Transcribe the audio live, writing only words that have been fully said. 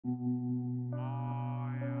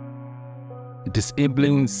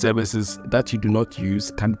Disabling services that you do not use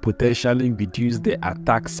can potentially reduce the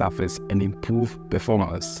attack surface and improve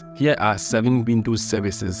performance. Here are 7 Windows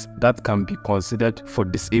services that can be considered for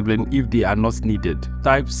disabling if they are not needed.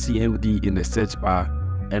 Type CMD in the search bar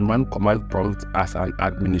and run command prompt as an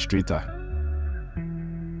administrator.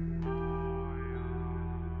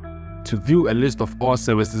 To view a list of all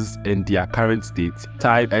services and their current state,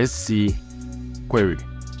 type SC query.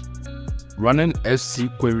 Running SC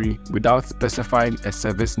query without specifying a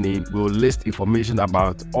service name will list information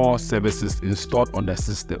about all services installed on the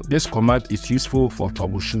system. This command is useful for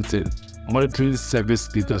troubleshooting, monitoring service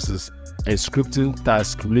statuses, and scripting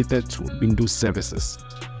tasks related to Windows services.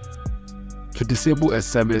 To disable a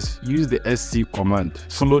service, use the SC command,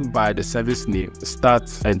 followed by the service name, start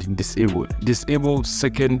and disable. Disable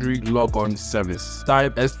secondary logon service.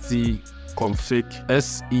 Type sc config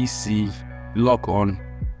sec logon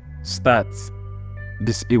start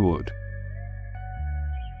disabled.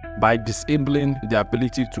 By disabling the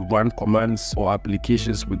ability to run commands or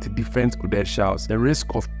applications with different credentials, the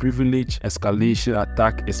risk of privilege escalation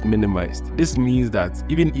attack is minimized. This means that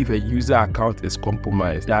even if a user account is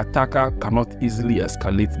compromised, the attacker cannot easily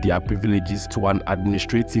escalate their privileges to an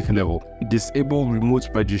administrative level. Disable remote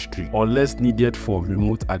registry unless needed for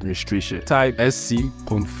remote administration. Type sc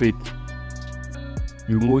config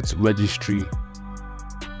remote registry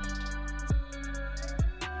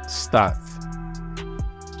start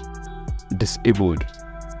disabled.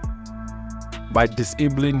 By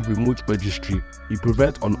disabling remote registry, you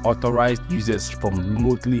prevent unauthorized users from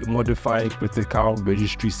remotely modifying critical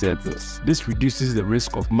registry settings. This reduces the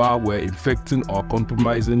risk of malware infecting or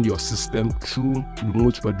compromising your system through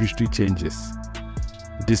remote registry changes.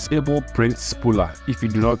 Disable print spooler if you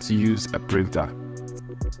do not use a printer.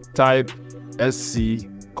 Type sc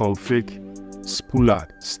config spooler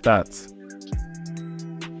start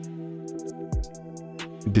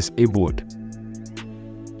disabled.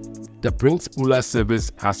 The print spooler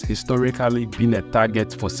service has historically been a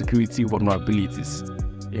target for security vulnerabilities.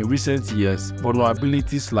 In recent years,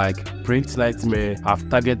 vulnerabilities like Print Nightmare have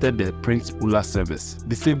targeted the print spooler service.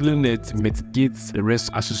 Disabling it mitigates the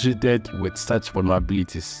risk associated with such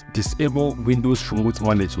vulnerabilities. Disable Windows Remote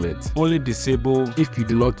Management. Only disable if you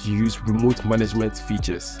do not use remote management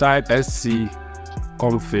features. Type sc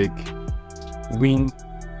config win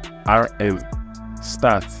rm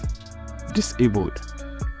start disabled.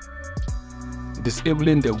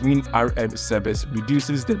 Disabling the WinRM service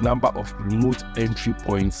reduces the number of remote entry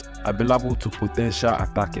points available to potential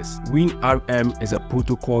attackers. WinRM is a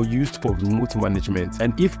protocol used for remote management,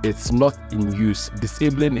 and if it's not in use,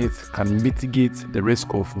 disabling it can mitigate the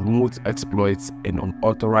risk of remote exploits and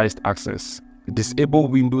unauthorized access. Disable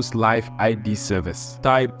Windows Live ID service.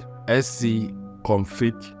 Type sc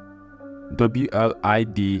config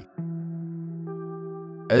WLID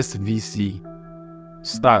SVC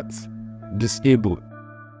start disabled.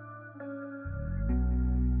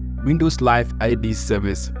 Windows Live ID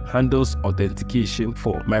service handles authentication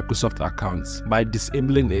for Microsoft accounts. By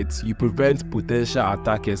disabling it, you prevent potential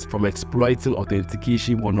attackers from exploiting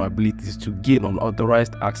authentication vulnerabilities to gain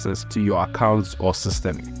unauthorized access to your accounts or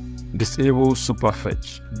system. Disable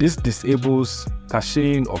Superfetch. This disables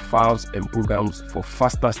caching of files and programs for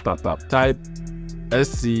faster startup. Type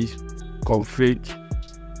sc config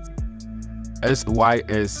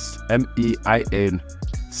sysmain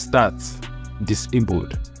start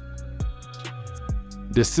disabled.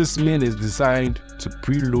 The sysmain is designed to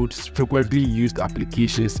preload frequently used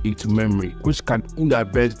applications into memory, which can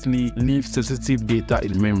inadvertently leave sensitive data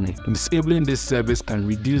in memory. Disabling this service can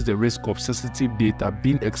reduce the risk of sensitive data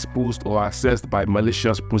being exposed or accessed by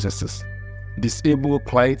malicious processes. Disable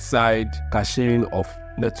client-side caching of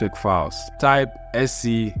network files. Type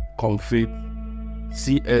sc config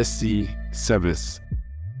csc service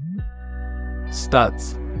start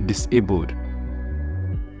disabled.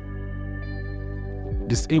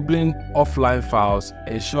 Disabling offline files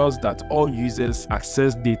ensures that all users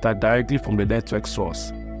access data directly from the network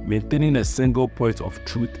source, maintaining a single point of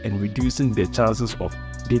truth and reducing the chances of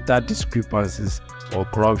data discrepancies or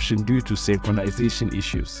corruption due to synchronization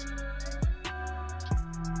issues.